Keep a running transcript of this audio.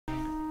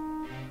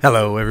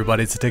Hello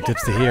everybody, it's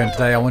TechTipsta here, and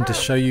today I want to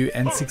show you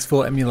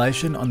N64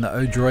 Emulation on the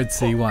ODroid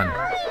C1.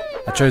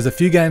 I chose a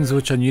few games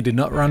which I knew did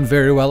not run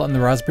very well on the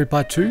Raspberry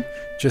Pi 2,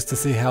 just to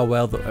see how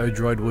well the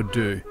ODroid would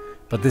do,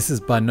 but this is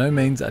by no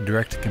means a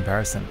direct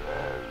comparison.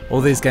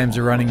 All these games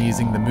are running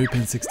using the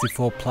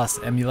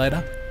Mupen64Plus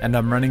Emulator, and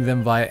I'm running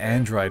them via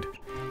Android.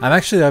 I'm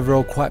actually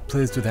overall quite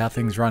pleased with how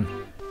things run.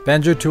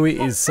 Banjo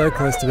Tooie is so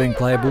close to being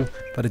playable,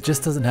 but it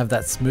just doesn't have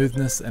that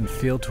smoothness and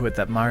feel to it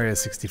that Mario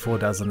 64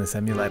 does on this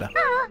emulator.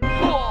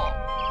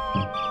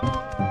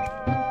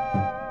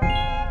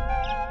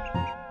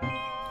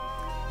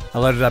 I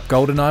loaded up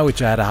Goldeneye,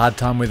 which I had a hard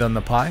time with on the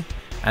Pi,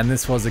 and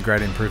this was a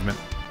great improvement.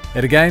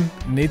 It again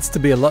needs to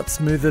be a lot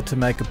smoother to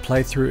make a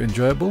playthrough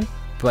enjoyable,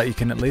 but you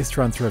can at least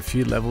run through a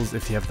few levels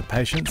if you have the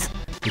patience,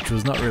 which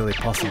was not really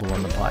possible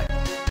on the Pi.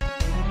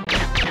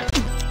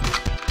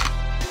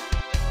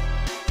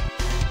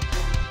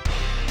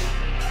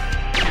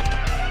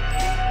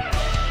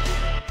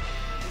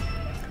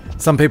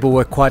 Some people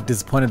were quite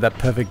disappointed that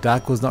Perfect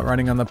Dark was not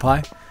running on the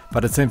Pi,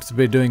 but it seems to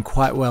be doing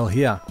quite well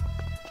here.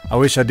 I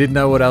wish I did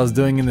know what I was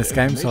doing in this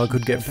game so I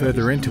could get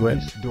further into it,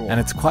 and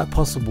it's quite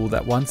possible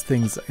that once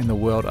things in the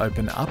world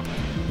open up,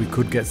 we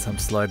could get some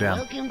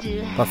slowdown.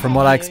 But from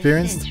what I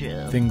experienced,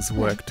 things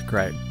worked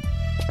great.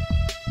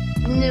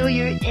 Know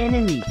your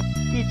enemy,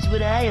 that's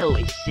what I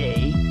always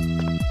say.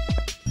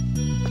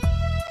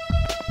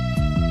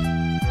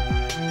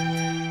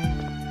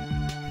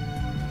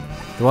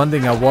 The one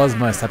thing I was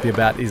most happy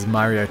about is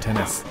Mario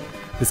Tennis.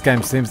 This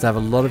game seems to have a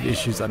lot of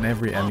issues on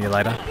every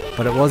emulator,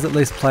 but it was at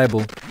least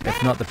playable,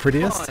 if not the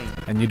prettiest,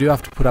 and you do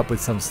have to put up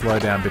with some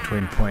slowdown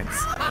between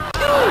points.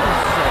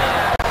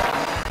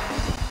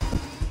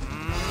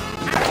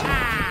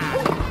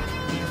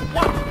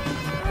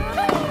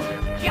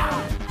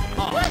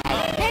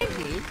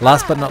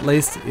 Last but not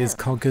least is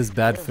Conkers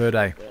Bad Fur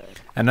Day,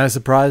 and no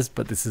surprise,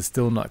 but this is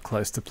still not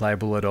close to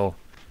playable at all.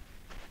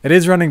 It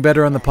is running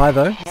better on the Pi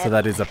though, so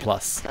that is a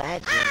plus.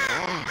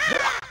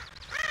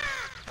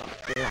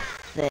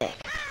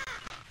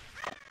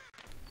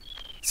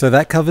 So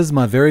that covers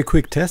my very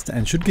quick test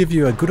and should give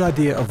you a good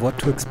idea of what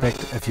to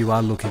expect if you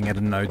are looking at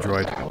an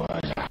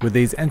ODroid. With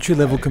these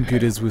entry-level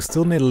computers, we'll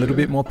still need a little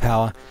bit more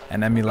power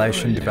and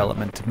emulation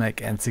development to make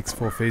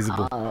N64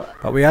 feasible,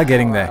 but we are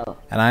getting there,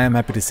 and I am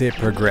happy to see it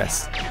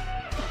progress.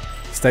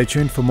 Stay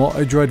tuned for more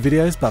ODroid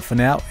videos, but for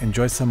now,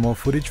 enjoy some more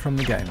footage from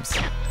the games.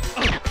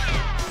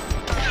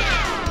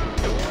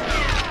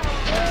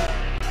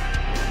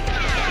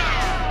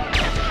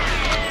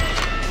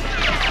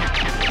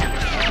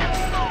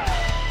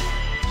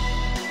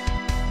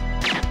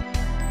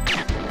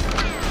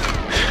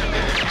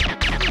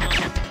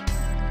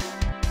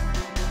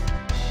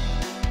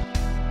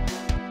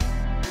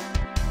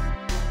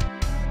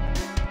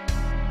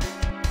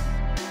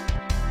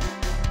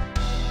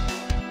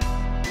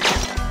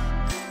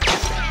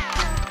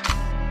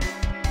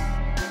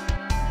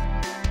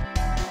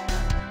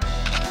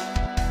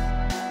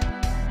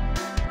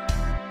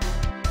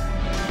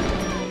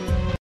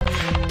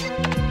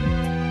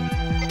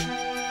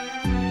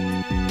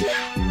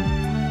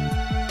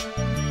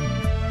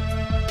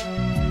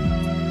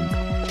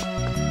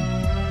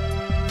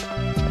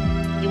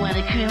 You want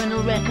a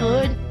criminal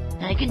record?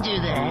 I can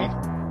do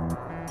that.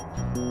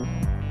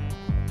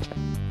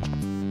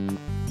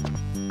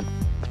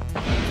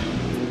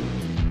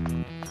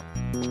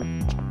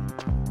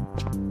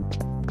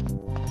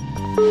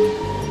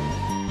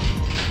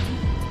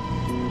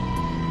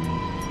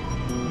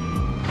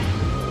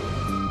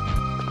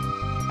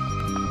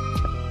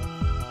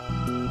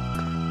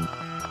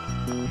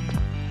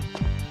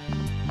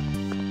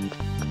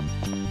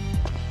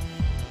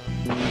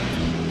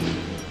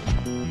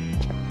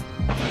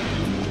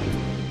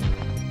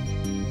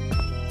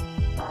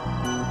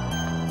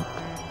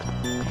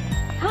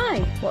 Hi,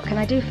 what can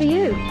I do for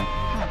you?